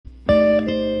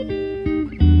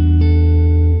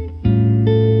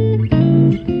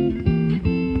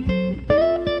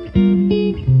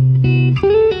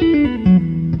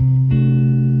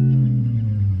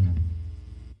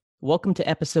Welcome to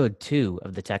episode 2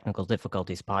 of the Technical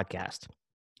Difficulties podcast.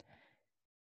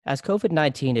 As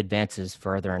COVID-19 advances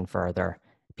further and further,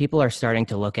 people are starting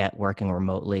to look at working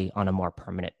remotely on a more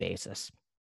permanent basis.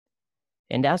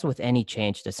 And as with any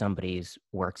change to somebody's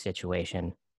work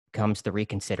situation, comes the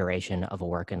reconsideration of a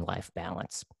work and life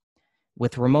balance.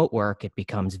 With remote work, it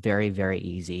becomes very, very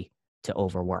easy to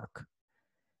overwork.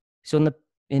 So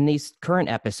in these current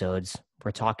episodes,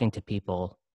 we're talking to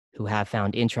people who have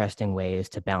found interesting ways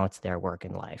to balance their work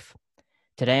and life.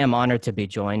 Today, I'm honored to be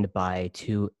joined by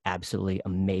two absolutely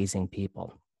amazing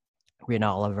people, Ryn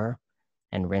Oliver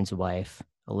and Ryn's wife,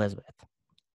 Elizabeth.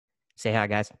 Say hi,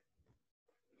 guys.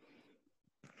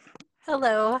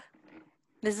 Hello,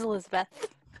 this is Elizabeth.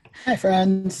 Hi,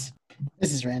 friends.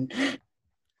 This is Ryn.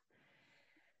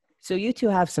 So you two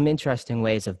have some interesting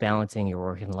ways of balancing your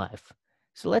work and life.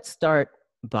 So let's start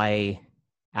by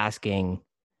asking,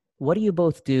 what do you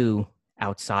both do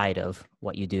outside of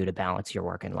what you do to balance your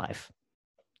work and life?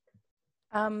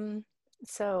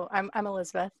 So I'm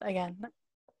Elizabeth again.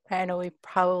 I know we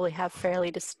probably have fairly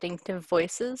distinctive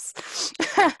voices.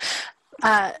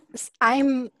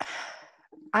 I'm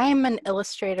an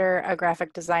illustrator, a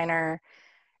graphic designer,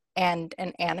 and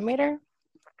an animator.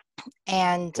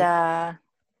 And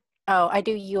I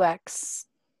do UX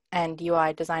and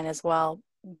UI design as well.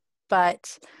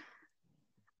 But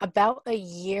about a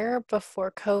year before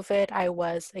COVID, I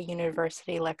was a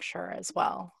university lecturer as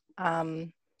well.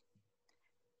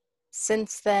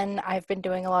 Since then, I've been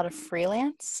doing a lot of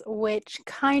freelance, which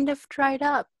kind of dried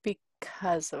up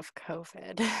because of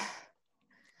COVID.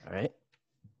 All right.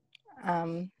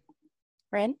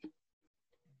 Ryn?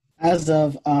 As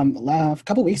of a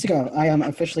couple weeks ago, I am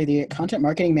officially the content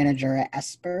marketing manager at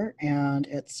Esper, and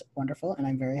it's wonderful, and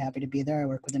I'm very happy to be there. I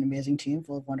work with an amazing team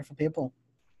full of wonderful people.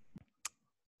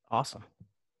 Awesome.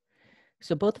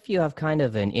 So both of you have kind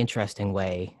of an interesting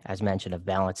way, as mentioned, of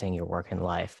balancing your work and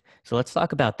life. So let's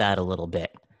talk about that a little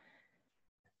bit.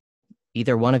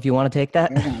 Either one of you want to take that?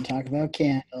 We're going to talk about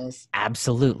candles.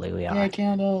 Absolutely, we are. Yeah,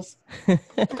 candles. This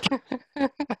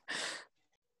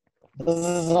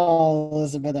is all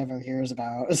Elizabeth ever hears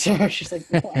about. So she's like,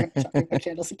 no, I'm talking about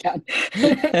candles again.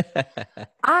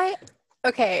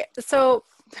 So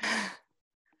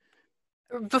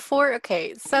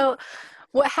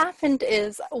what happened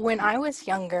is when I was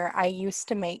younger, I used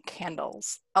to make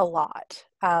candles a lot.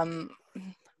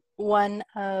 One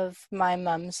of my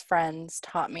mom's friends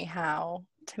taught me how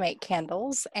to make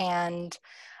candles, and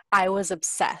I was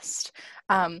obsessed.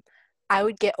 I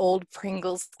would get old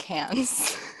Pringles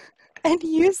cans and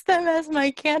use them as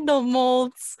my candle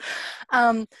molds.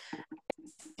 And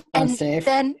safe.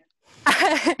 Then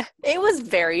it was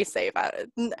very safe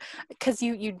because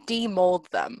you demold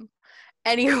them.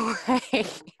 Anyway,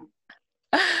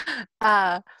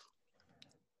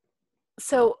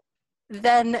 so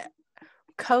then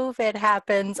COVID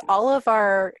happens. All of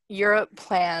our Europe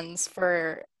plans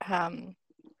for the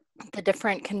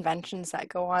different conventions that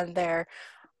go on there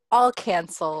all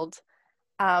canceled.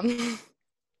 And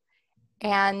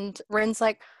Ryn's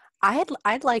like,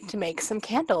 I'd like to make some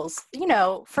candles,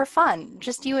 for fun,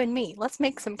 just you and me. Let's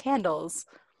make some candles.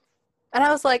 And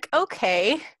I was like,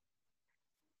 okay.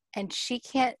 And she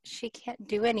can't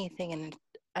do anything in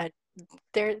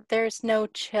there's no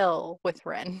chill with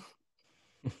Ryn.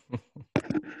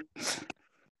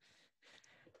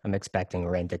 I'm expecting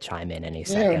Ryn to chime in any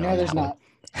second. No, there's not.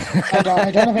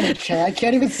 I don't have any chill. I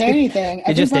can't even say anything.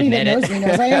 Everybody that knows me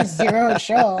knows I have zero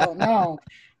chill. No.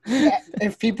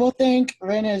 If people think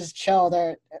Ryn is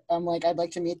chill, I'm like, I'd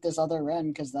like to meet this other Ryn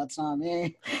because that's not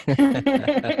me.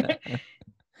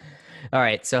 All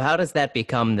right. So how does that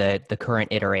become the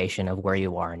current iteration of where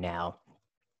you are now?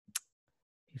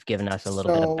 You've given us a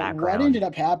little bit of background. What ended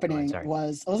up happening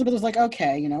was Elizabeth was like,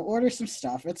 okay, order some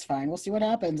stuff. It's fine. We'll see what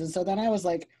happens. And so then I was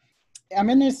like, I'm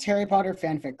in this Harry Potter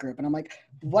fanfic group. And I'm like,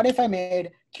 what if I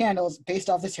made candles based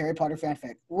off this Harry Potter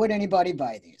fanfic? Would anybody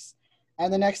buy these?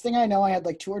 And the next thing I know, I had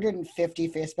like 250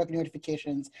 Facebook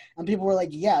notifications. And people were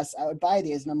like, yes, I would buy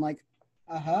these. And I'm like,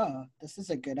 this is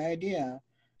a good idea.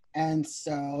 And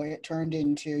so it turned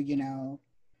into,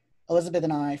 Elizabeth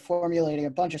and I formulating a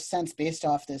bunch of scents based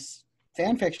off this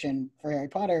fan fiction for Harry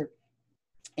Potter.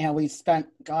 And we spent,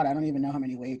 God, I don't even know how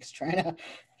many weeks trying to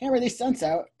hammer these scents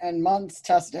out and months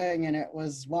testing, and it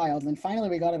was wild. And finally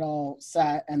we got it all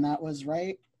set, and that was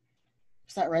right.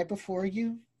 Was that right before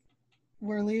you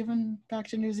were leaving back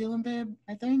to New Zealand, babe?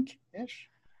 I think, ish.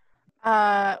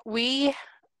 We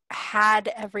had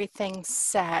everything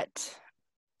set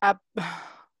up.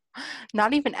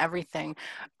 Not even everything.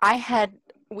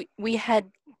 We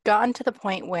had gotten to the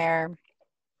point where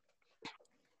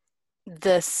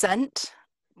the scent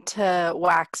to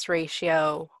wax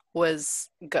ratio was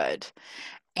good.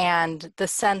 And the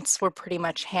scents were pretty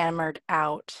much hammered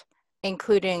out,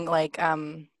 including like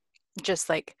just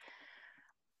like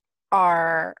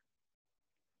our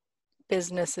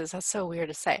businesses. That's so weird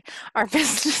to say. Our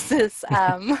businesses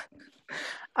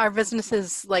our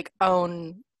businesses like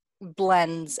own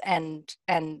blends and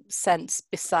scents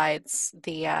besides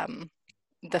the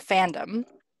fandom.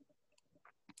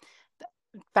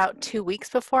 About 2 weeks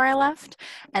before I left,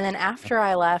 and then after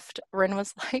I left, Rin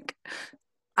was like,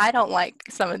 I don't like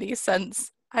some of these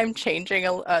scents. I'm changing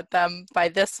them by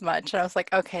this much. And I was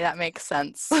like, okay, that makes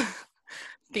sense.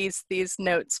 These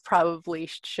notes probably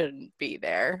shouldn't be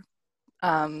there.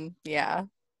 Yeah,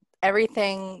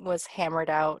 everything was hammered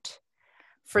out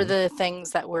for the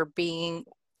things that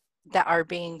are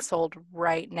being sold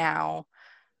right now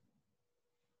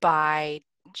by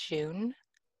June.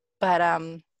 But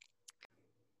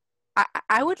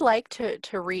I would like to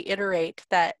reiterate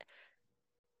that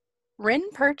Rin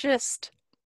purchased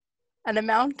an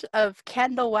amount of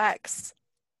candle wax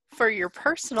for your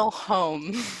personal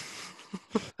home.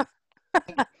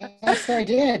 Yes, I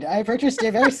did. I purchased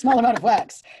a very small amount of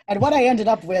wax, and what I ended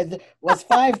up with was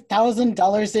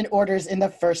 $5,000 in orders in the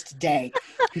first day.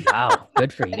 Wow,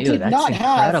 good for you. I did That's not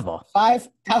incredible. have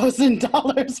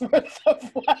 $5,000 worth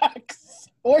of wax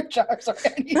or jars or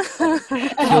anything.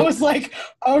 And I was like,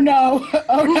 oh no,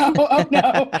 oh no, oh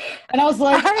no. And I was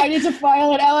like, I need to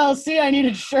file an LLC. I need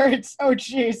insurance. Oh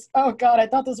geez. Oh God, I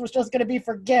thought this was just going to be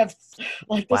for gifts.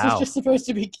 Like this was just supposed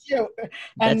to be cute.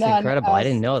 And that's incredible. I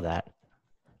didn't know that.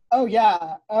 Oh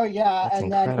yeah. That's and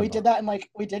incredible. then we did that in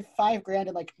we did $5,000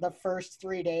 in like the first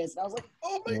 3 days. And I was like,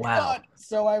 oh my God.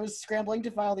 So I was scrambling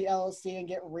to file the LLC and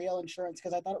get real insurance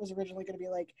because I thought it was originally going to be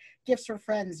like gifts for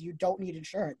friends. You don't need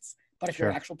insurance. But if you're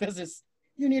an actual business,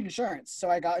 you need insurance. So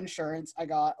I got insurance. I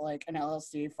got like an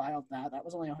LLC, filed that. That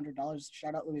was only $100.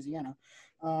 Shout out Louisiana.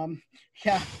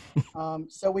 Yeah.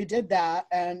 So we did that.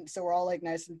 And so we're all like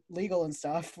nice and legal and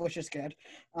stuff, which is good.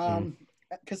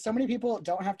 Because so many people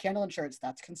don't have candle insurance.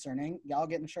 That's concerning. Y'all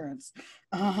get insurance.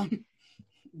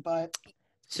 But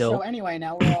so anyway,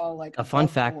 now we're all like a fun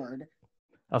fact. Board.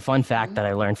 A fun fact that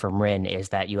I learned from Rin is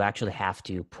that you actually have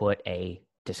to put a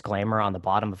disclaimer on the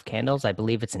bottom of candles. I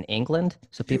believe it's in England,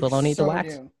 so people don't need the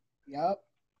wax. Yep,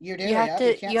 you do. You have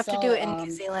to do it in New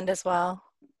Zealand as well.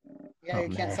 Yeah, you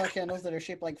can't sell candles that are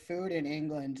shaped like food in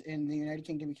England. In the United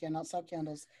Kingdom, you cannot sell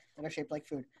candles that are shaped like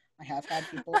food. I have had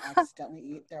people accidentally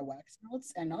eat their wax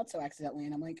melts and not so accidentally,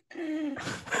 and I'm like,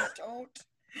 don't.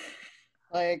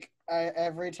 Like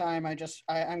every time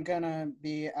I'm gonna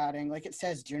be adding, like it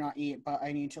says do not eat, but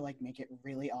I need to like make it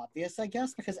really obvious, I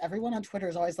guess, because everyone on Twitter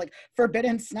is always like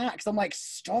forbidden snacks. I'm like,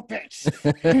 stop it.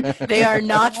 They are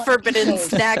not forbidden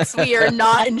snacks. We are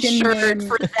not insured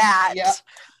for that. Yeah.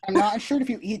 I'm not insured if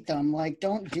you eat them. Like,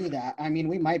 don't do that. I mean,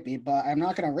 we might be, but I'm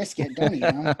not gonna risk it. Don't eat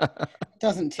them. It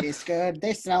doesn't taste good.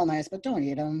 They smell nice, but don't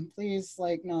eat them, please.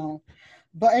 Like, no.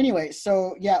 But anyway,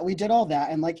 so yeah, we did all that,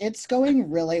 and like it's going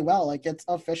really well. Like it's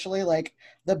officially like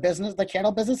the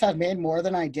candle business has made more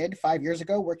than I did 5 years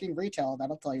ago working retail.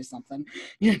 That'll tell you something,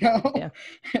 you know? Yeah,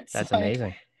 that's like,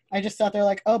 amazing. I just sat there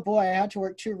like, oh boy, I had to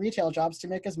work 2 retail jobs to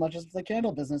make as much as the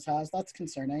candle business has. That's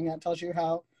concerning. That tells you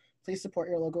how. Please support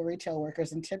your local retail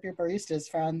workers and tip your baristas,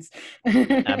 friends.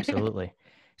 Absolutely.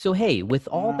 So hey, with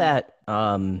all that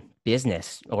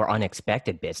business or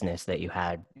unexpected business that you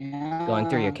had going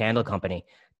through your candle company,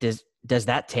 does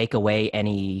that take away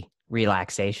any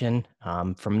relaxation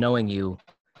from knowing you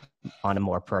on a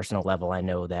more personal level? I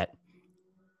know that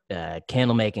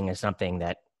candle making is something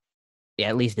that,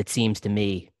 at least it seems to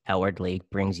me, outwardly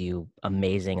brings you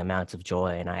amazing amounts of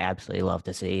joy, and I absolutely love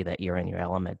to see that you're in your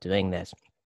element doing this.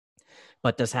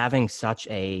 But does having such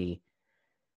a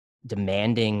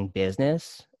demanding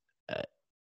business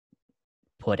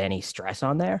put any stress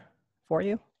on there for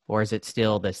you? Or is it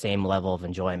still the same level of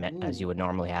enjoyment as you would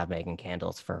normally have making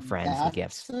candles for friends and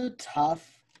gifts?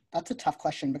 That's a tough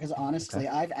question because honestly,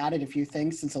 I've added a few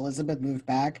things since Elizabeth moved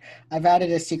back. I've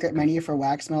added a secret menu for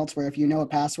wax melts where if you know a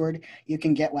password, you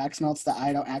can get wax melts that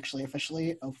I don't actually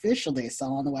officially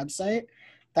sell on the website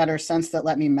that are scents that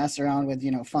let me mess around with,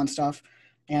 fun stuff.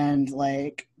 And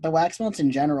like the wax melts in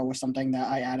general were something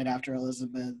that I added after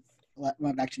Elizabeth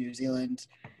went back to New Zealand.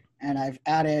 And I've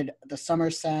added the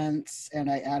summer scents, and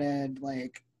I added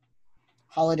like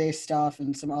holiday stuff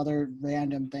and some other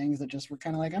random things that just were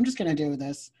kind of like, I'm just going to do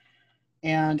this.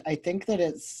 And I think that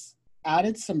it's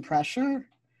added some pressure,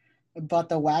 but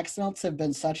the wax melts have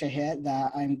been such a hit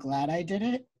that I'm glad I did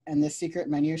it. And the secret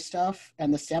menu stuff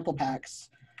and the sample packs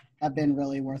have been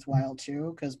really worthwhile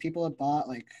too, because people have bought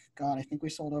I think we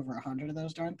sold over 100 of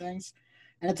those darn things.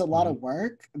 and it's a lot of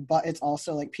work, but it's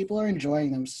also like people are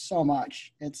enjoying them so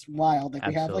much. It's wild. Like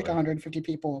we have like 150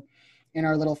 people in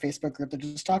our little Facebook group that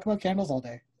just talk about candles all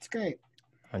day. It's great.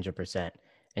 100%.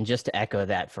 And just to echo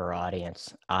that for our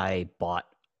audience, I bought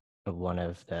one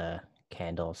of the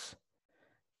candles,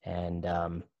 and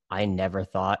I never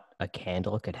thought a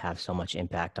candle could have so much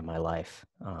impact on my life.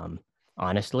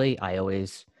 Honestly, I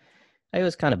always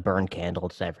kind of burn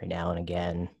candles every now and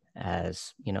again,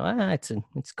 as you know,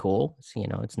 it's cool.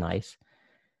 It's nice.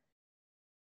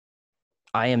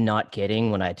 I am not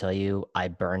kidding when I tell you I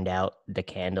burned out the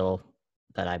candle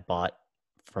that I bought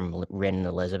from Rin and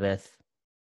Elizabeth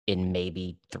in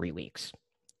maybe 3 weeks,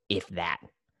 if that.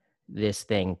 This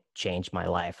thing changed my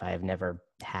life. I have never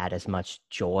had as much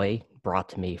joy brought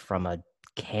to me from a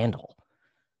candle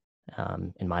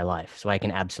in my life. So I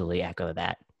can absolutely echo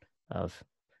that, of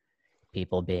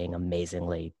people being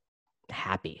amazingly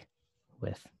happy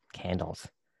with candles.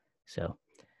 So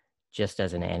just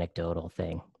as an anecdotal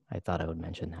thing, I thought I would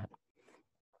mention that.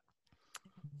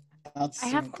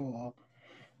 That's so cool.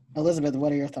 Elizabeth,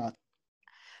 what are your thoughts?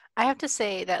 I have to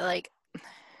say that, like,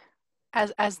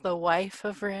 as the wife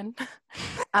of Rin,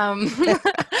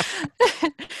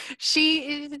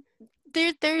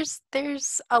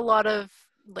 there's a lot of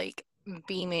like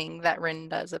beaming that Rin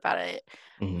does about it.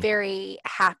 Very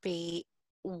happy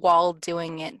while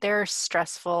doing it. There are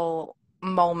stressful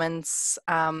moments,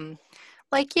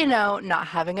 like, not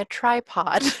having a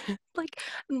tripod, like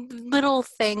little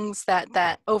things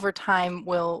that over time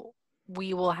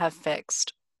we will have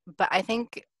fixed. But I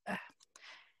think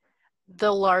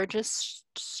the largest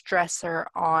stressor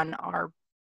on our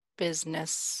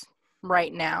business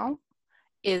right now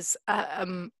is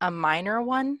a minor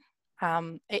one.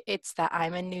 It's that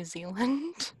I'm in New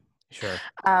Zealand. Sure.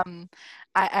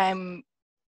 I'm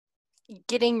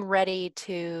getting ready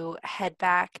to head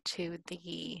back to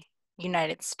the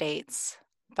United States,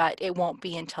 but it won't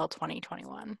be until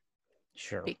 2021.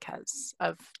 Sure. Because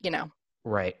of,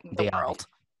 right, the world.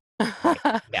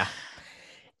 Right. Yeah.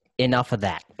 Enough of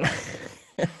that.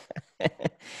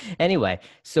 Anyway,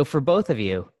 so for both of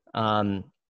you,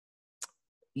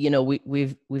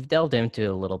 we've delved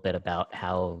into a little bit about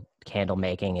how candle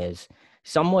making is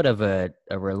somewhat of a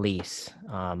release.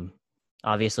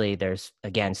 Obviously, there's,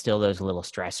 again, still those little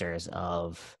stressors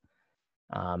of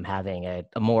having a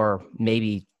more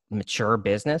maybe mature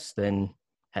business than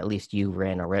at least you,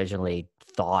 Rin, originally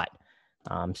thought.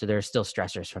 So there's still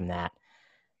stressors from that.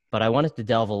 But I wanted to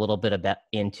delve a little bit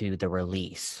into the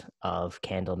release of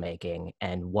candle making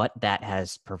and what that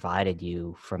has provided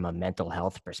you from a mental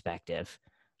health perspective.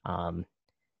 Do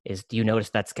you notice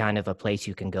that's kind of a place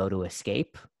you can go to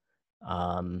escape?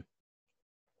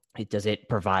 Does it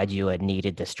provide you a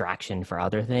needed distraction for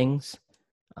other things?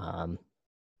 I'll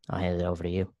hand it over to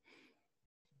you.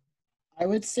 I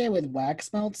would say with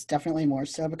wax melts, definitely more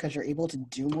so, because you're able to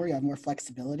do more. You have more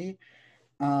flexibility.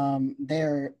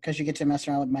 Because you get to mess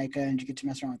around with mica and you get to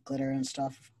mess around with glitter and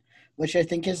stuff, which I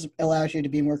think allows you to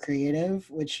be more creative,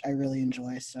 which I really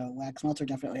enjoy. So wax melts are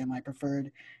definitely my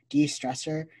preferred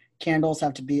de-stressor. Candles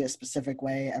have to be a specific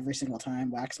way every single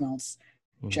time. Wax melts,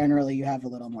 generally you have a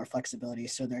little more flexibility,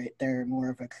 so they're more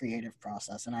of a creative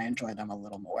process, and I enjoy them a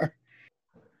little more.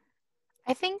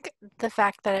 I think the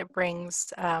fact that it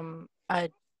brings a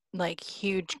like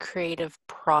huge creative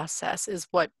process is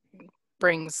what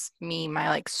brings me my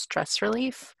like stress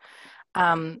relief.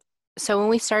 So when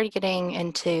we started getting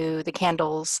into the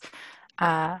candles,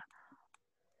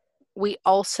 we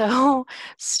also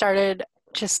started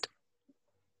just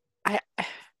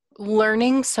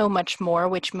learning so much more,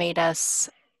 which made us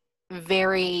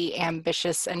very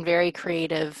ambitious and very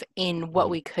creative in what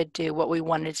we could do, what we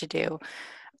wanted to do.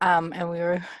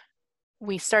 And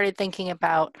we started thinking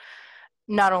about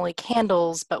not only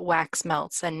candles, but wax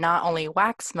melts, and not only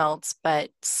wax melts, but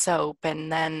soap. And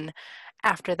then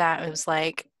after that, it was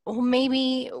like, well,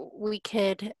 maybe we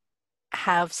could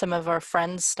have some of our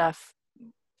friends' stuff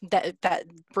that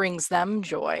brings them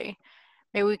joy.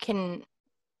 Maybe we can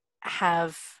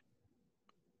have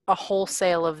a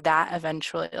wholesale of that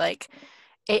eventually. Like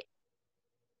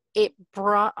it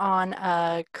brought on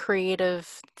a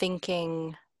creative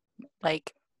thinking,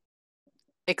 like,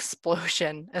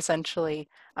 explosion essentially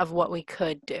of what we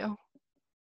could do.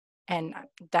 And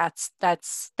that's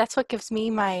what gives me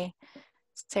my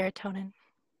serotonin.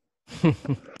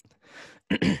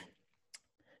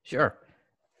 Sure.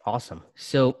 Awesome.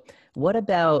 So what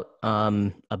about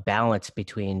a balance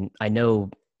between, I know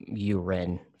you,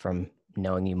 Rin, from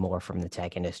knowing you more from the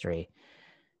tech industry,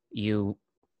 you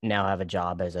now have a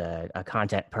job as a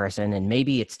content person, and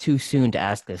maybe it's too soon to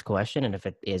ask this question, and if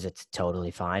it is, it's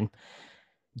totally fine.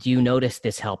 Do you notice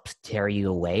this helps tear you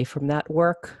away from that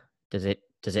work? Does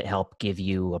it help give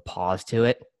you a pause to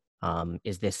it?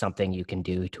 Is this something you can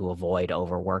do to avoid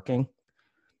overworking?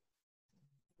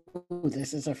 Ooh,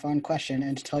 this is a fun question.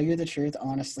 And to tell you the truth,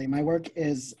 honestly, my work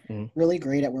is really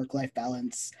great at work-life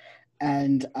balance.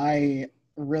 And I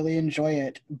really enjoy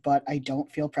it, but I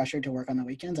don't feel pressured to work on the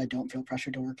weekends. I don't feel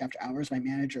pressured to work after hours. My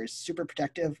manager is super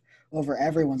protective over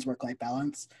everyone's work-life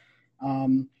balance.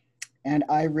 Um, and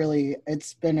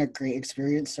it's been a great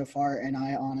experience so far. And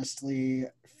I honestly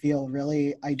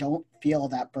I don't feel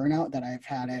that burnout that I've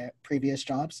had at previous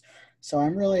jobs. So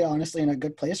I'm really honestly in a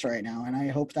good place right now. And I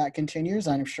hope that continues.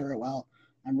 I'm sure it will.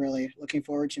 I'm really looking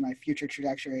forward to my future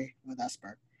trajectory with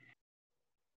Esper.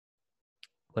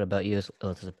 What about you,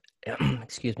 Elizabeth?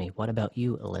 Excuse me. What about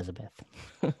you, Elizabeth?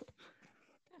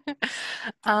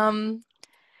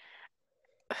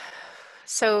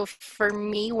 So for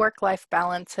me, work-life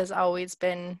balance has always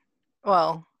been,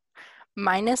 well,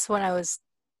 minus when I was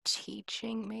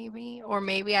teaching, maybe, or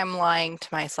maybe I'm lying to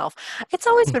myself. It's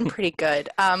always been pretty good.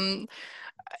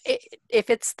 If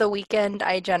it's the weekend,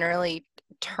 I generally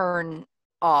turn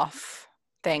off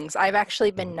things. I've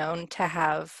actually been known to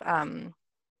have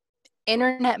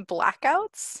internet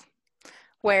blackouts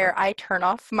where I turn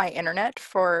off my internet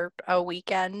for a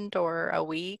weekend or a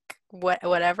week,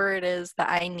 whatever it is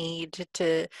that I need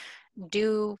to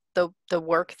do the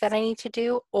work that I need to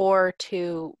do, or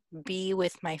to be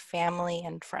with my family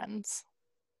and friends.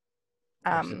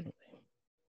 Absolutely.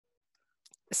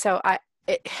 So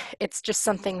it's just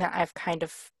something that I've kind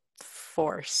of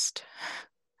forced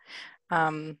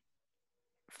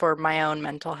for my own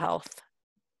mental health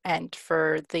and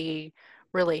for the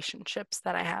relationships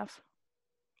that I have.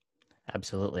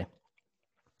 Absolutely.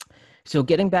 So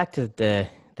getting back to the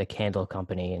candle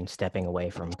company and stepping away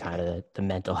from kind of the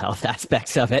mental health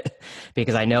aspects of it,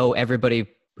 because I know everybody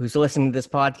who's listening to this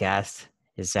podcast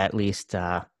is at least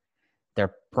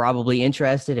they're probably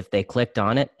interested if they clicked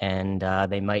on it, and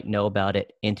they might know about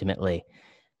it intimately.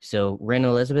 So Rin,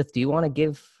 Elizabeth, do you want to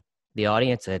give the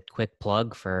audience a quick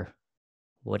plug for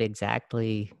what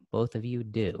exactly both of you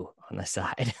do on the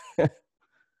side?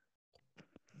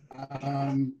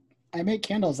 I make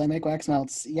candles. I make wax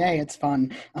melts. Yay, it's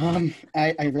fun.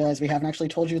 I realize we haven't actually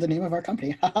told you the name of our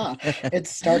company.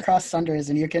 It's Star-Crossed Sunders,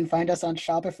 and you can find us on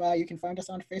Shopify. You can find us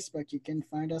on Facebook. You can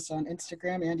find us on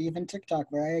Instagram and even TikTok,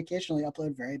 where I occasionally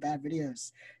upload very bad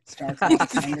videos.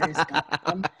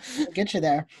 StarCrossedSunders.com. We'll get you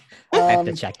there. I have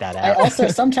to check that out. I also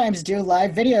sometimes do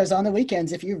live videos on the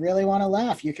weekends. If you really want to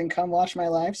laugh, you can come watch my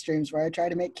live streams where I try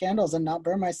to make candles and not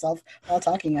burn myself while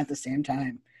talking at the same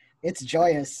time. It's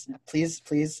joyous.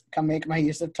 Please come make my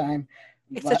use of time.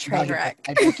 It's a train wreck.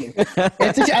 I beg you.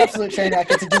 It's an absolute train wreck.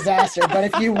 It's a disaster. But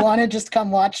if you want to just come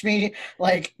watch me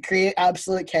like create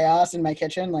absolute chaos in my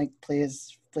kitchen, like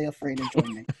please feel free to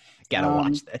join me. Gotta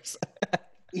watch this.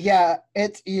 Yeah,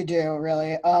 you do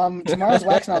really. Tomorrow's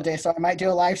wax melt day, so I might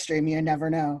do a live stream. You never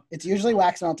know. It's usually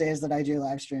wax melt days that I do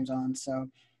live streams on, so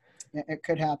it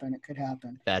could happen. It could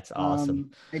happen. That's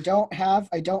awesome. I don't have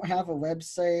a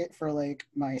website for like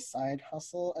my side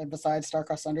hustle. Besides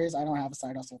Star-Crossed Sunders, I don't have a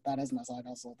side hustle. That is my side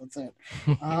hustle. That's it.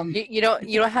 You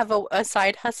don't have a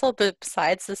side hustle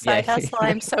besides the side hustle?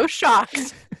 I'm so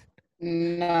shocked.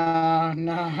 No,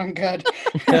 I'm good.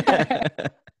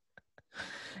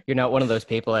 You're not one of those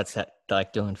people that's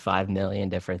like doing 5 million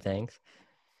different things.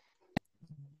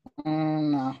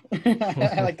 No.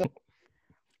 I like the.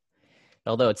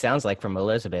 Although it sounds like from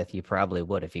Elizabeth, you probably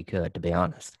would if you could, to be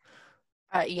honest.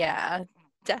 Yeah,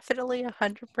 definitely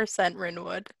 100%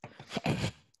 Rinwood.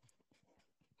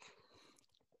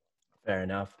 Fair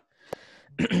enough.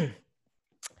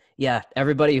 Yeah,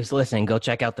 everybody who's listening, go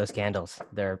check out those candles.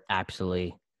 They're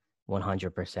absolutely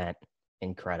 100%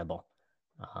 incredible.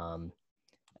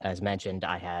 As mentioned,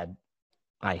 I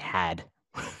had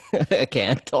a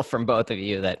candle from both of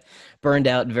you that burned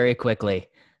out very quickly.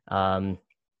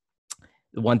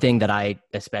 One thing that I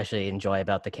especially enjoy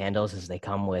about the candles is they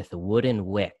come with wooden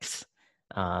wicks.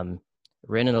 Rin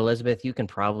and Elizabeth, you can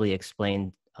probably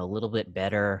explain a little bit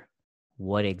better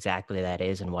what exactly that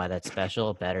is and why that's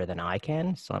special better than I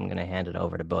can. So I'm going to hand it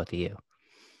over to both of you.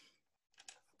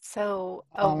 So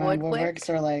wood wicks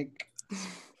are like...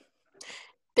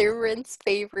 They're Rin's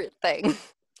favorite thing.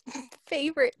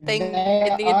 Favorite thing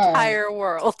in the entire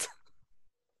world.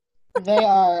 They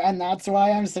are, and that's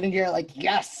why I'm sitting here like,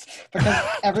 yes, because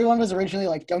everyone was originally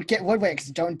like, don't get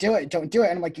woodwicks, don't do it. And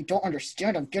I'm like, you don't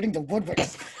understand, I'm getting the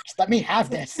woodwicks. Just let me have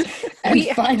this. And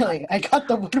finally, I got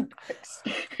the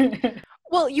woodwicks.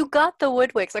 Well, you got the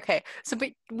woodwicks. Okay, so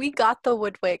we got the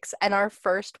woodwicks, and our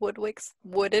first woodwicks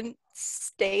wouldn't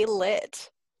stay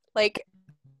lit. Like,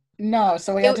 No,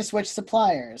 so we had to switch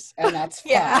suppliers, and that's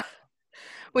fine. Yeah.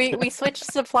 We switched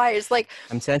suppliers. Like,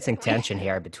 I'm sensing tension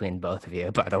here between both of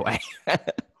you, by the way.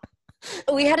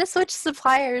 we had to switch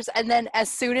suppliers, and then as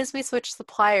soon as we switched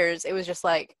suppliers, it was just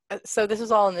like, so this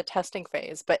was all in the testing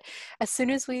phase, but as soon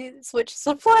as we switched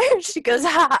suppliers, she goes,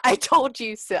 "Ha, I told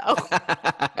you so."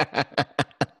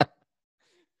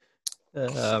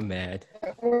 Oh, man.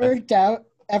 It worked out.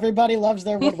 Everybody loves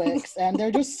their woodwicks, and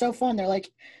they're just so fun. They're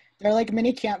like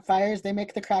mini campfires. They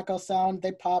make the crackle sound.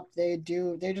 They pop. They're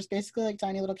just basically like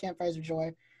tiny little campfires of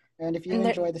joy. And if you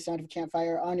enjoy the sound of a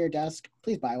campfire on your desk,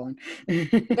 please buy one.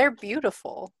 They're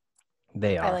beautiful.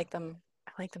 They are. I like them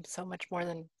so much more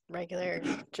than regular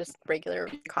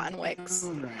cotton wicks.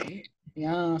 Right.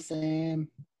 Yeah, same.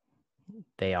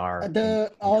 They are.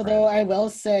 Although I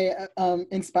will say,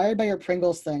 inspired by your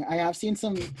Pringles thing, I have seen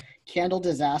some candle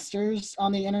disasters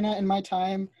on the internet in my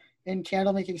time in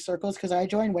candle making circles, because I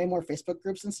join way more Facebook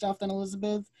groups and stuff than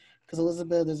Elizabeth, because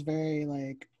Elizabeth is very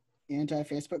like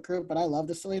anti-Facebook group, but I love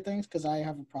the silly things because I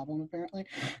have a problem apparently.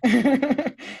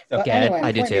 Okay, anyway,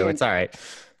 I do too. It's all right.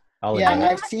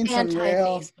 I've seen some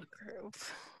real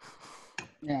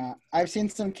I've seen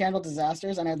some candle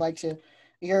disasters, and I'd like to.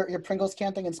 Your Pringles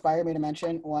can thing inspired me to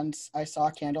mention once I saw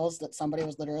candles that somebody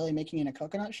was literally making in a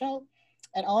coconut shell,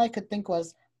 and all I could think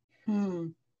was,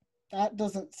 that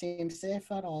doesn't seem safe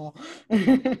at all.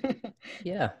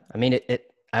 Yeah, I mean,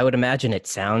 I would imagine it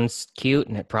sounds cute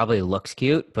and it probably looks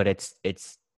cute, but it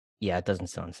doesn't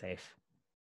sound safe.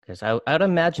 Because I would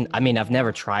imagine, I mean, I've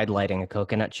never tried lighting a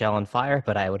coconut shell on fire,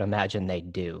 but I would imagine they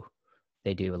do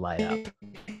light up.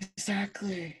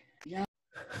 Exactly. Yeah.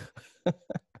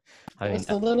 I mean, it's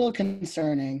a little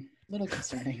concerning.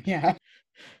 Yeah.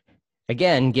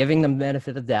 Again, giving them the benefit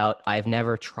of the doubt, I've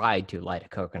never tried to light a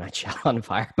coconut shell on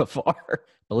fire before.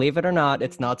 Believe it or not,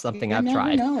 it's not something I've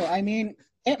tried. No, I mean,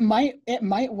 it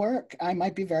might work. I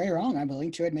might be very wrong. I'm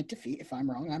willing to admit defeat. If I'm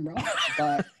wrong, I'm wrong.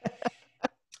 But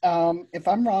if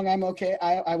I'm wrong, I'm okay.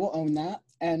 I will own that.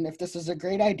 And if this is a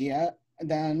great idea,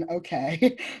 then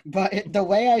okay. But the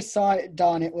way I saw it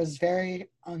done, it was very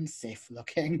unsafe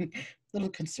looking, a little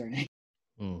concerning.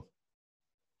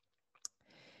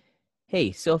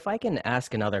 Hey, so if I can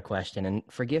ask another question, and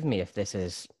forgive me if this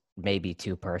is maybe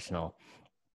too personal,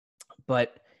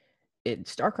 but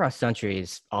Star-Crossed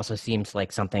Centuries also seems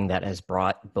like something that has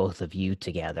brought both of you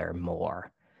together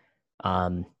more.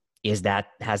 Has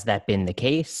that been the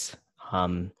case?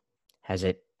 Has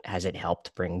it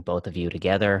helped bring both of you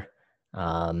together?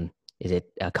 Is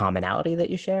it a commonality that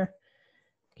you share?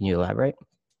 Can you elaborate?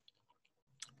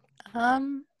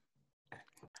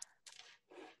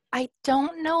 I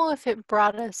don't know if it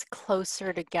brought us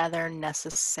closer together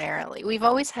necessarily. We've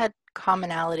always had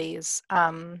commonalities,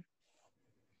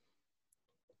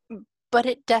 but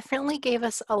it definitely gave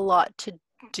us a lot to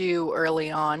do early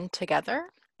on together.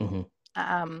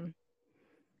 Mm-hmm.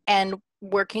 And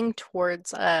working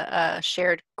towards a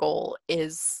shared goal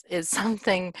is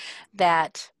something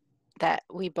that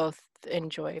we both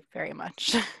enjoy very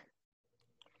much.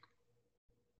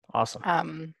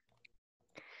 Awesome.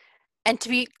 And to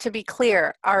be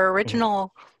clear, our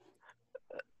original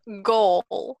goal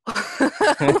was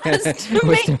to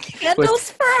make candles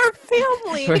for our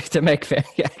family. To make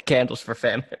candles for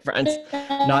family and friends,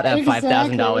 not have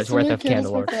 $5,000 worth of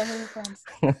candle orders.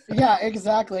 Yeah,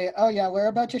 exactly. Oh yeah, we're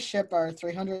about to ship our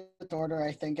 300th order,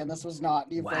 I think, and this was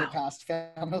not. You've already passed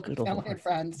family and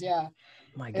friends. Yeah.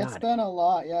 My God. It's been a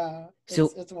lot. Yeah.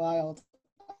 It's wild.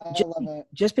 I love it.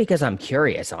 Just because I'm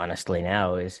curious, honestly,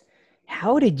 now is,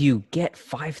 how did you get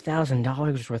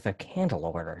 $5,000 worth of candle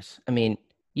orders? I mean,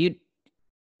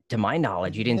 to my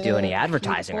knowledge, you didn't do any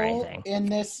advertising or anything.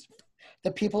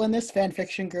 The people in this fan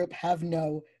fiction group have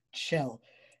no chill.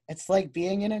 It's like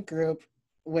being in a group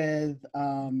with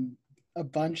a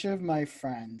bunch of my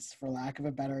friends, for lack of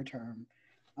a better term.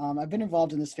 I've been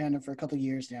involved in this fandom for a couple of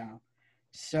years now.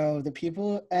 So the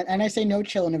people, and I say no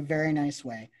chill in a very nice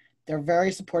way. They're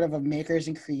very supportive of makers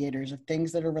and creators of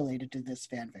things that are related to this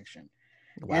fan fiction.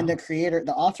 Wow. And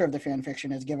the author of the fan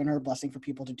fiction has given her a blessing for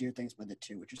people to do things with it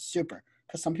too, which is super,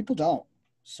 because some people don't.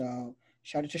 So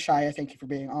shout out to Shia. Thank you for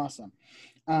being awesome.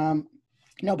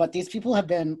 No, but these people have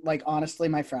been, like, honestly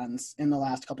my friends in the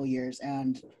last couple of years,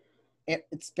 and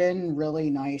it's been really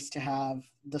nice to have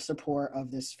the support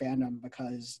of this fandom,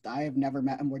 because I have never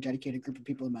met a more dedicated group of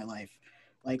people in my life.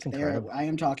 Like, I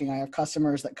have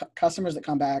customers that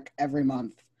come back every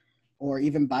month or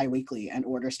even bi-weekly and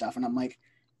order stuff, and I'm like,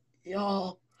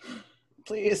 y'all,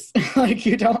 please, like,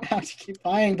 you don't have to keep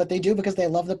buying, but they do because they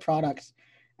love the product,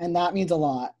 and that means a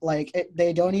lot. Like,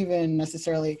 they don't even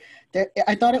necessarily.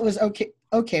 I thought it was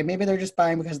okay. Maybe they're just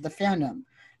buying because of the fandom,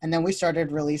 And then we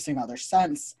started releasing other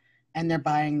scents, and they're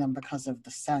buying them because of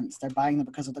the scents. They're buying them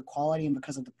because of the quality and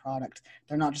because of the product.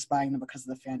 They're not just buying them because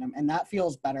of the fandom. And that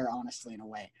feels better, honestly, in a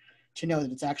way, to know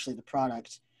that it's actually the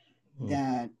product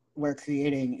that we're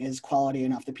creating is quality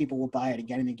enough that people will buy it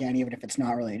again and again, even if it's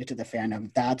not related to the fandom.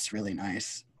 That's really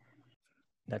nice.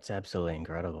 That's absolutely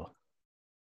incredible.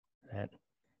 That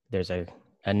there's a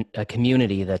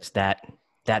community that's that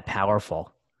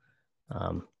powerful.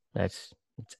 It's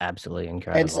absolutely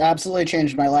incredible. It's absolutely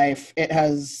changed my life. It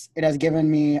has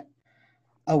given me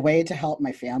a way to help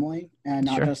my family, and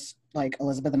not just like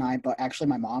Elizabeth and I, but actually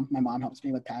my mom. My mom helps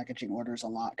me with packaging orders a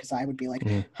lot, because I would be like,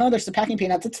 oh, there's some packing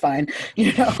peanuts, it's fine,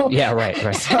 you know? Yeah, right.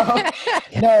 So,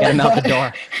 get them out the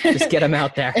door. Just get them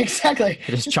out there. Exactly.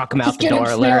 Just chuck them out the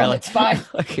door, literally. It's fine.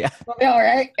 Yeah. We'll be all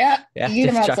right. Yeah. Eat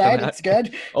them outside. It's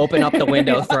good. Open up the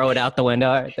window, throw it out the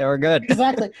window. They were good.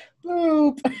 Exactly.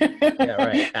 Boop. Yeah,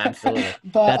 right. Absolutely.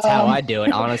 But, that's how I do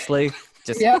it, honestly.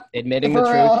 Just admitting the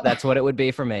truth. That's what it would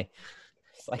be for me.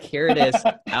 It's like, here it is.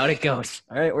 Out it goes.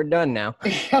 All right, we're done now.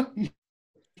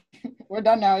 We're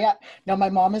done now. Yeah. No,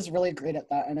 my mom is really great at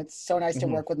that, and it's so nice to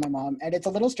work with my mom. And it's a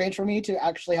little strange for me to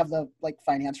actually have the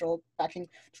financial backing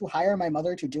to hire my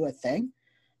mother to do a thing,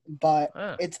 but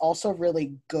it's also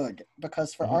really good,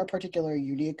 because for our particular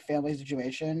unique family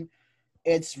situation,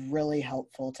 it's really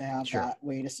helpful to have that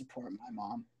way to support my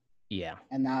mom. Yeah.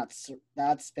 And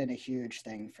that's been a huge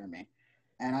thing for me,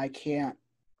 and I can't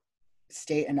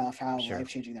state enough how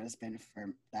life-changing that has been for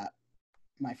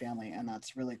my family. And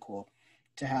that's really cool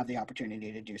to have the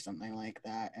opportunity to do something like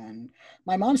that. And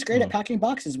my mom's great at packing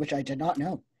boxes, which I did not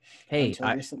know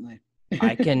until recently.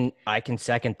 I can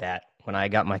second that. When I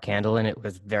got my candle in, it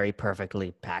was very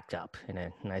perfectly packed up in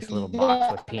a nice little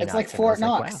box with peanuts. It's like Fort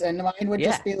Knox, and mine would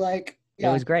just be like, it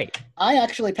was great. I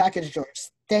actually packaged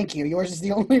yours. Thank you. Yours is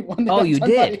the only one that you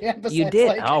did. You did.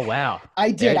 Like, oh, wow.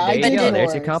 I did. There you go.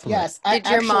 There's your compliment. Yes. Did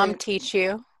your mom teach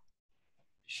you?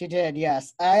 She did,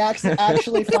 yes. I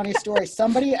actually funny story.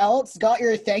 Somebody else got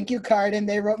your thank you card, and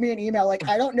they wrote me an email like,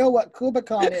 I don't know what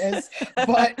KubaCon is,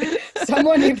 but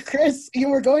someone named Chris, you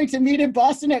were going to meet in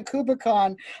Boston at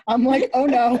KubaCon. I'm like, oh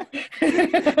no.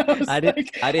 I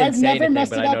didn't I've say never anything,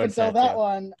 messed but it I up noticed until that that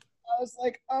one. I was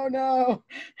like, oh no.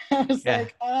 I was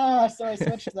like, so I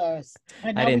switched those.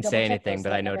 I didn't say anything,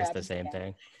 but I noticed the same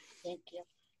thing. Thank you.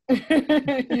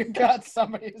 You got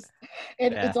somebody's.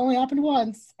 It's only happened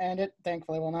once, and it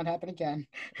thankfully will not happen again.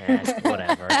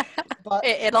 Whatever. But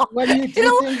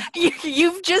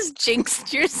you've just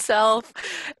jinxed yourself.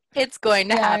 It's going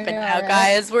to happen now, right?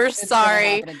 Guys. We're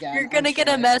sorry. You're gonna get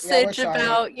a message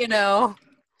about,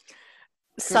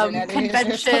 some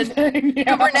convention,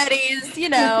 Kubernetes,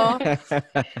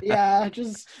 Yeah,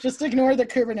 just ignore the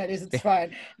Kubernetes. It's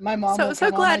fine. My mom.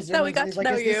 So glad that we got to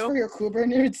know you. Is this for your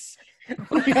Kubernetes?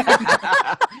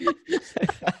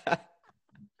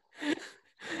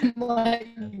 I'm like,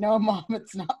 no, Mom,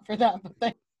 it's not for that.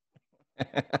 But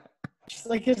she's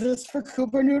like, is this for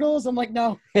Kuber noodles? I'm like,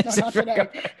 no, not today.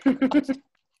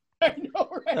 I know,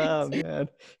 right? Oh man,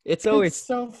 it's always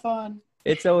so fun.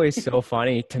 It's always so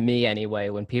funny to me, anyway,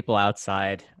 when people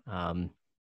outside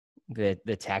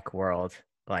the tech world,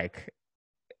 like,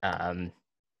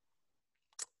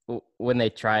 when they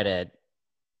try to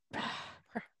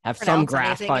have some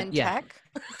grasp on tech?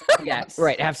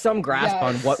 have some grasp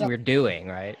on what we're doing,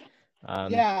 right?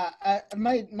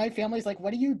 My family's like,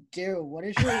 what do you do? What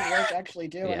does your work actually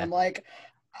do? And I'm like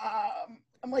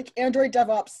Android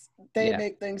DevOps. They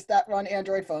make things that run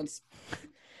Android phones.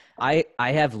 I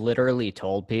have literally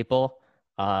told people,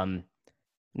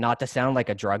 not to sound like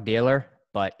a drug dealer,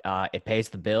 but it pays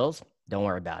the bills. Don't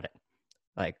worry about it.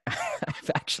 Like,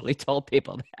 I've actually told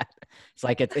people that. It's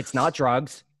like, it's not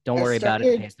drugs. Don't worry about it.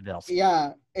 It pays the bills.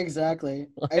 Yeah, exactly.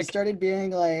 I started being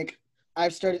like,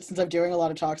 since I'm doing a lot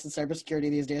of talks in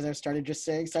cybersecurity these days, I've started just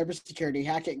saying cybersecurity,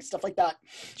 hacking, stuff like that.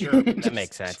 Sure, that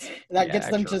makes sense. That gets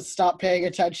them to stop paying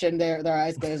attention. Their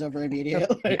eyes glaze over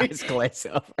immediately. Eyes glaze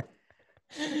over.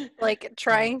 Like,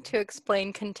 trying to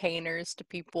explain containers to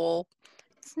people,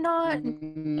 it's not.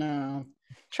 No.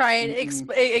 Try and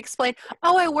explain.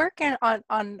 Oh, I work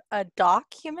on a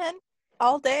document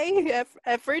all day,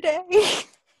 every day.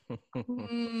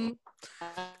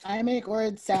 I make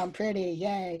words sound pretty.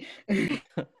 Yay.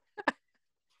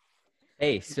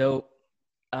 Hey, so,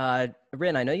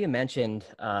 Rin, I know you mentioned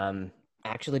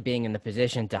actually being in the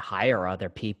position to hire other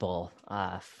people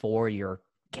for your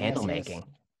candle making.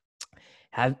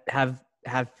 Have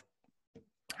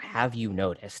you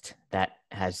noticed that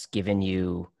has given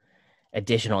you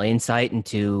additional insight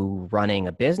into running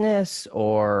a business,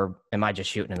 or am I just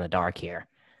shooting in the dark here?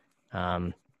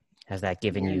 Has that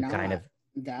given you kind of?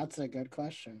 That's a good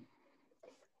question.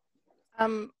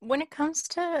 When it comes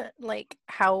to like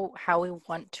how we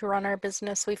want to run our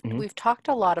business, Mhm. we've talked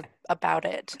a lot about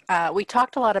it. We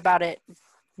talked a lot about it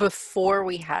before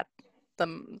we had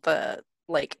the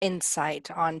like insight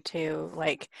onto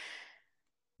like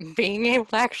being able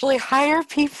to actually hire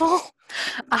people.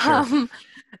 Sure. Um,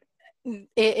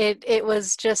 it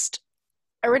was just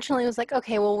originally it was like,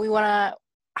 okay, well, we want to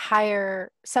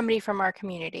hire somebody from our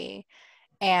community,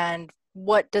 and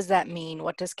what does that mean?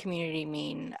 What does community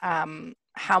mean?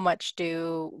 How much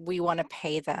do we want to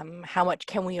pay them? How much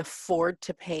can we afford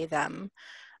to pay them?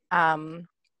 Um,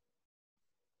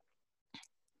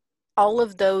 all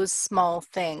of those small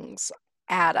things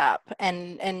add up,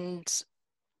 and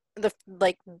the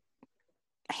like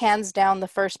hands down the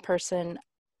first person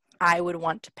I would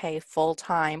want to pay full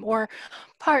time or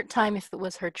part time if it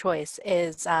was her choice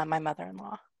is my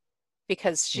mother-in-law,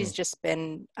 because she's Mm. just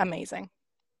been amazing.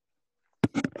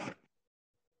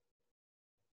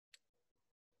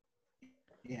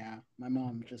 Yeah, my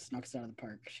mom just knocks it out of the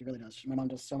park. She really does. My mom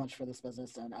does so much for this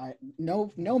business, and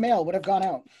no mail would have gone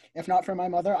out if not for my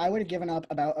mother. I would have given up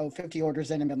about 50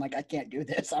 orders in and been like, I can't do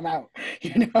this. I'm out.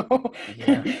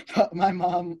 Yeah. But my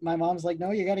mom's like,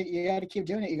 no, you gotta keep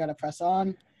doing it. You gotta press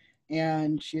on,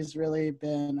 and she's really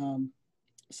been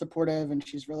supportive, and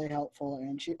she's really helpful,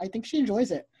 and I think she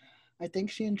enjoys it. I think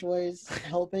she enjoys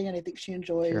helping, and I think she Sure.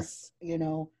 enjoys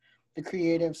the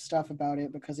creative stuff about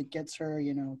it because it gets her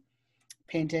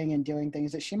painting and doing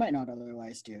things that she might not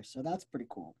otherwise do. So that's pretty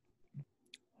cool.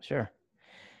 Sure.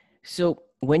 So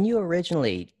when you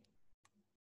originally,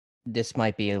 this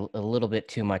might be a little bit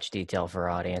too much detail for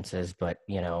audiences, but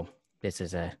this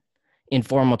is a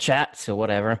informal chat, so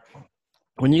whatever.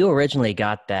 When you originally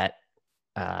got that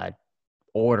uh,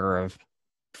 order of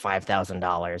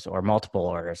 $5,000 or multiple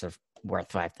orders of worth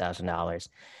 $5,000,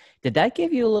 did that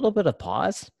give you a little bit of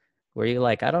pause? Were you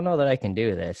like, I don't know that I can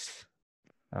do this?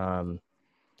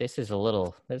 This is a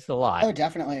lot. Oh,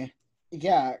 definitely.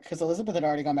 Yeah, because Elizabeth had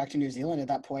already gone back to New Zealand at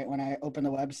that point when I opened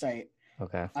the website.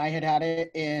 Okay. I had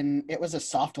it was a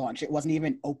soft launch. It wasn't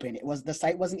even open. The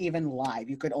site wasn't even live.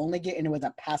 You could only get in with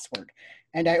a password.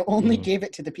 And I only gave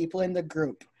it to the people in the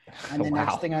group. And the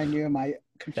next thing I knew, my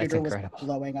computer was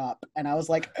blowing up. And I was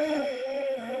like,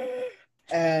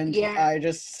 and Yeah. I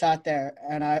just sat there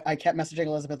and I kept messaging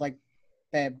Elizabeth like,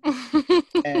 babe.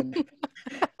 And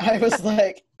I was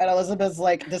like, and Elizabeth's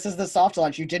like, this is the soft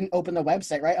launch. You didn't open the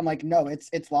website, right? I'm like, no,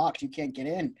 it's locked. You can't get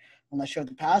in unless you have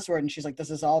the password. And she's like,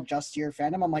 this is all just your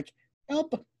fandom. I'm like,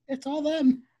 nope, it's all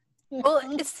them. Well,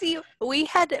 see, we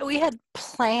had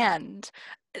planned.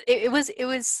 It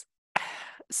was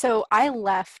so I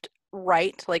left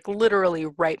like literally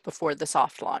right before the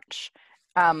soft launch.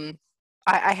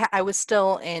 I was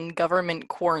still in government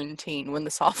quarantine when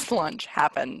the soft launch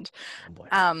happened. Oh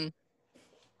boy.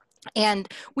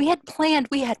 And we had planned,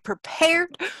 we had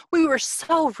prepared, we were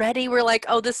so ready. We're like,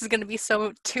 oh, this is going to be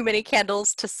too many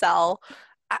candles to sell.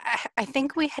 I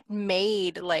think we had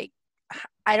made like,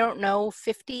 I don't know,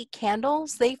 50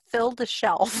 candles. They filled a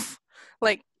shelf,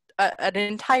 like an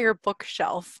entire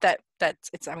bookshelf.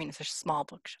 It's a small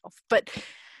bookshelf, but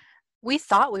we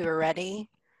thought we were ready.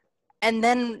 And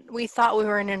then we thought we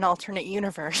were in an alternate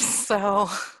universe. So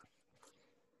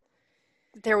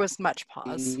there was much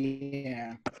pause.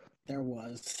 Yeah, there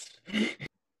was.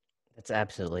 That's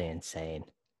absolutely insane.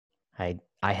 I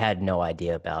had no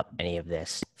idea about any of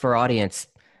this. For audience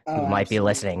who might be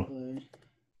listening.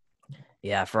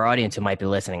 Yeah, for audience who might be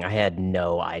listening, I had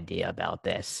no idea about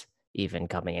this, even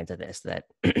coming into this, that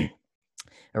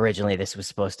originally this was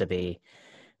supposed to be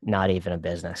not even a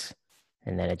business.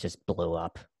 And then it just blew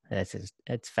up.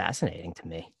 It's fascinating to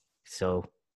me. So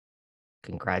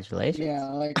congratulations. Yeah,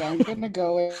 like I'm gonna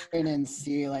go in and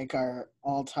see like our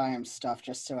all-time stuff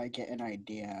just so I get an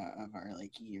idea of our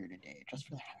like year to date, just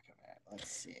for the heck of it. Let's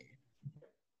see,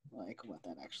 like what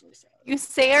that actually says. You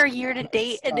say our year to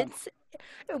date, and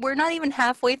we're not even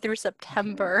halfway through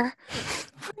September.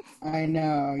 I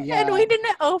know, yeah. And we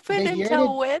didn't open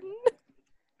until when?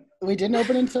 We didn't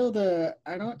open until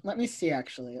let me see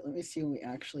actually. Let me see when we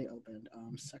actually opened.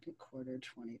 Second quarter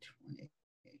 2020.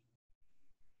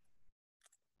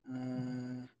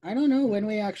 I don't know when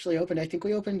we actually opened. I think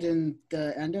we opened in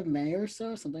the end of May or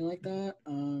so, something like that.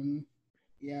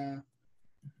 Yeah,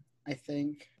 I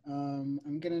think.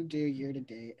 I'm gonna do year to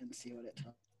date and see what it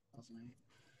tells me.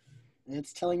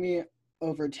 It's telling me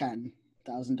over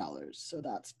 $10,000, so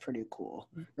that's pretty cool.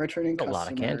 Returning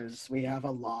customers, we have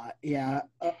a lot. Yeah,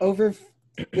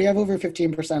 we have over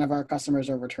 15% of our customers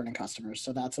are returning customers,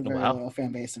 so that's a very loyal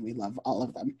fan base, and we love all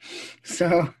of them.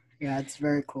 So yeah, it's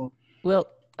very cool. Well,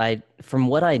 from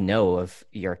what I know of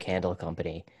your candle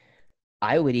company,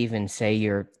 I would even say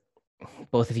you're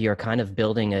both of you are kind of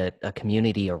building a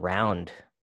community around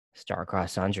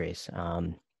Star-Crossed Sundries.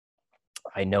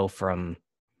 I know from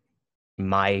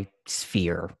my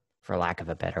sphere, for lack of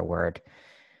a better word,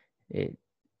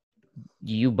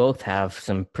 you both have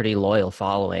some pretty loyal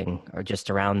following or just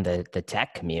around the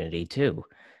tech community too.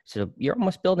 So you're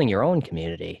almost building your own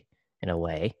community in a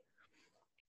way.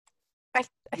 I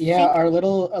Yeah, think our the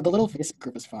little Facebook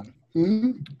group is fun.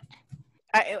 Mm-hmm.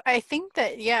 I think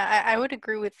that, yeah, I would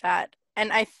agree with that.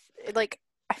 And I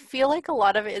feel like a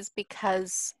lot of it is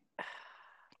because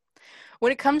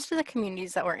when it comes to the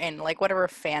communities that we're in, like whatever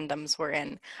fandoms we're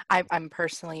in, I'm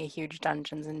personally a huge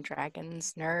Dungeons and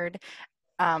Dragons nerd.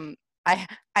 Um, I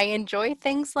enjoy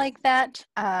things like that.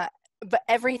 But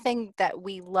everything that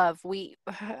we love, we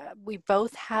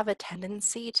both have a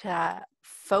tendency to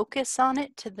focus on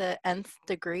it to the nth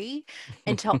degree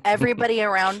until everybody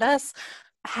around us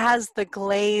has the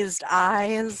glazed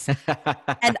eyes.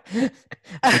 And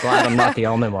I'm glad I'm not the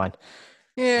only one.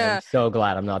 yeah, I'm so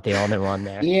glad I'm not the only one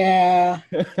there. Yeah.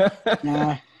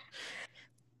 Nah.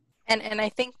 and I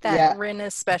think that Yeah. Rin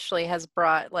especially has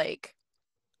brought like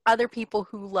other people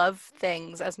who love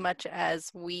things as much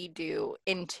as we do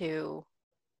into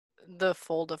the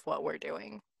fold of what we're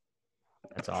doing.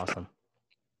 That's awesome.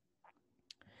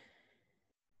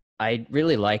 I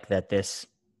really like that this,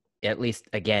 at least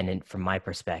again, from my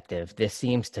perspective, this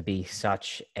seems to be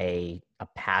such a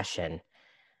passion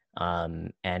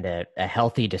and a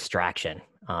healthy distraction.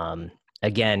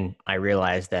 Again, I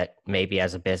realize that maybe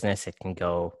as a business, it can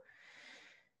go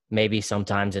maybe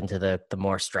sometimes into the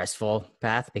more stressful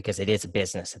path because it is a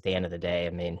business at the end of the day. I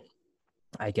mean,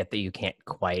 I get that you can't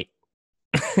quite,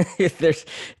 there's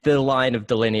the line of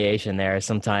delineation there is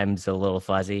sometimes a little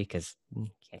fuzzy because you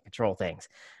can't control things.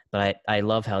 But I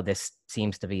love how this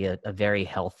seems to be a very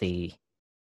healthy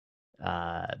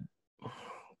uh,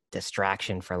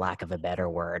 distraction, for lack of a better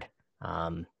word.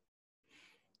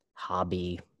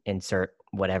 Hobby, insert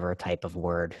whatever type of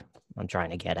word I'm trying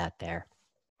to get at there.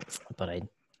 But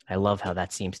I love how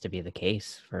that seems to be the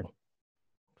case for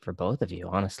both of you,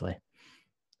 honestly.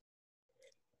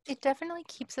 It definitely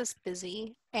keeps us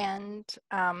busy, and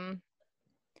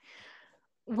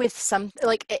with some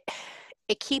like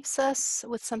it keeps us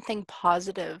with something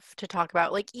positive to talk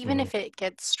about. Like even if it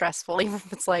gets stressful, even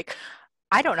if it's like,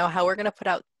 I don't know how we're gonna put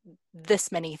out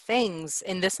this many things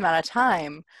in this amount of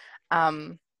time,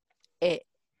 it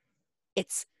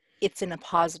it's in a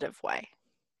positive way.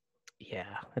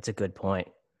 Yeah, that's a good point.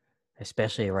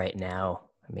 Especially right now.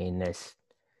 I mean, if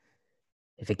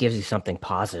it gives you something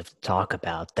positive to talk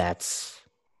about, that's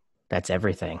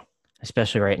everything.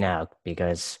 Especially right now,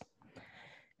 because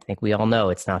I think we all know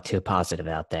it's not too positive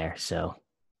out there. So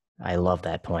I love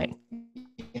that point.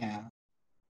 Yeah.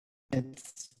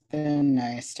 It's been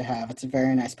nice to have. It's a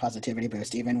very nice positivity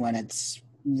boost, even when it's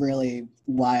really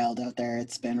wild out there.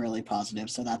 It's been really positive,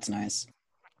 so that's nice.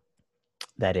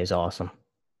 That is awesome.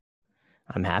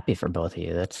 I'm happy for both of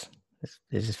you. This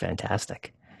is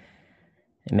fantastic.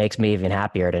 It makes me even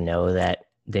happier to know that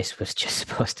this was just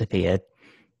supposed to be a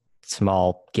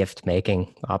small gift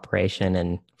making operation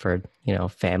and for,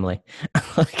 family.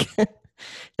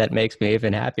 That makes me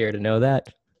even happier to know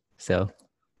that. So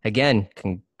again,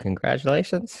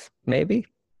 congratulations, maybe.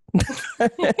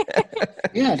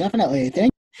 Yeah, definitely.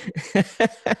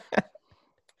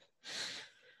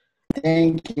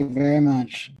 Thank you very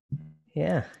much.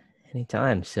 Yeah,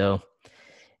 anytime. So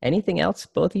anything else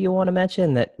both of you want to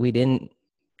mention that we didn't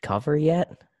cover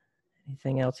yet?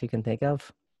 Anything else you can think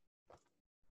of?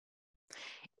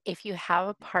 If you have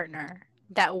a partner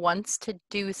that wants to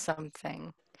do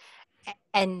something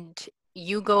and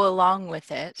you go along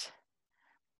with it,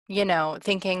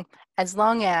 thinking as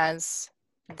long as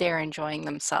they're enjoying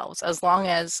themselves, as long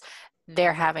as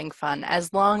they're having fun,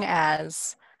 as long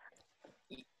as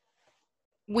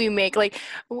we make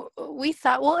we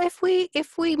thought, well, if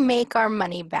we make our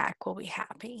money back, we'll be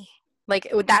happy.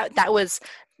 Like that was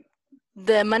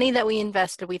the money that we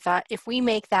invested. We thought if we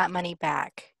make that money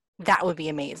back, that would be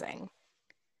amazing.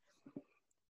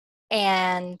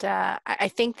 And I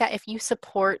think that if you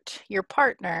support your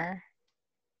partner,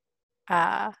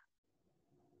 uh,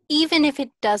 even if it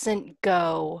doesn't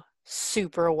go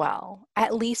super well,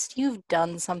 at least you've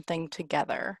done something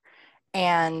together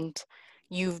and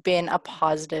you've been a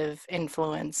positive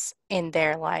influence in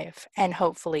their life, and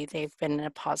hopefully they've been a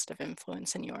positive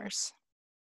influence in yours.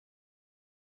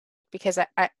 Because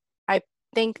I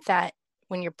think that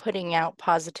when you're putting out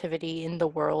positivity in the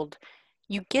world,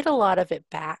 you get a lot of it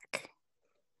back.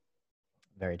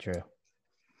 Very true.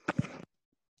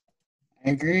 I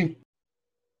agree.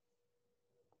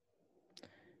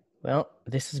 Well,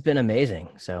 this has been amazing.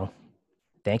 So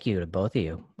thank you to both of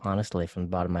you, honestly, from the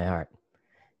bottom of my heart.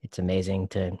 It's amazing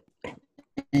to,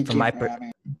 Thank from you my, for having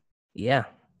me. yeah,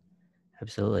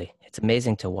 absolutely. It's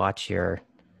amazing to watch your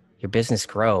business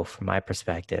grow from my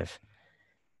perspective.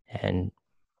 And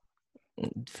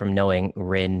from knowing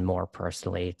Rin more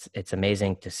personally, it's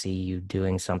amazing to see you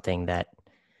doing something that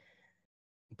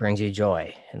brings you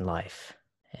joy in life.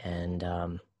 And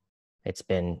it's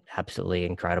been absolutely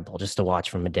incredible just to watch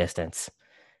from a distance.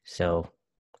 So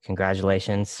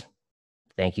congratulations.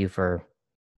 Thank you for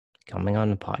coming on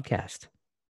the podcast.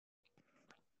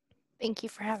 Thank you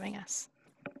for having us.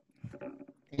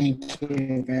 Thank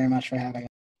you very much for having us.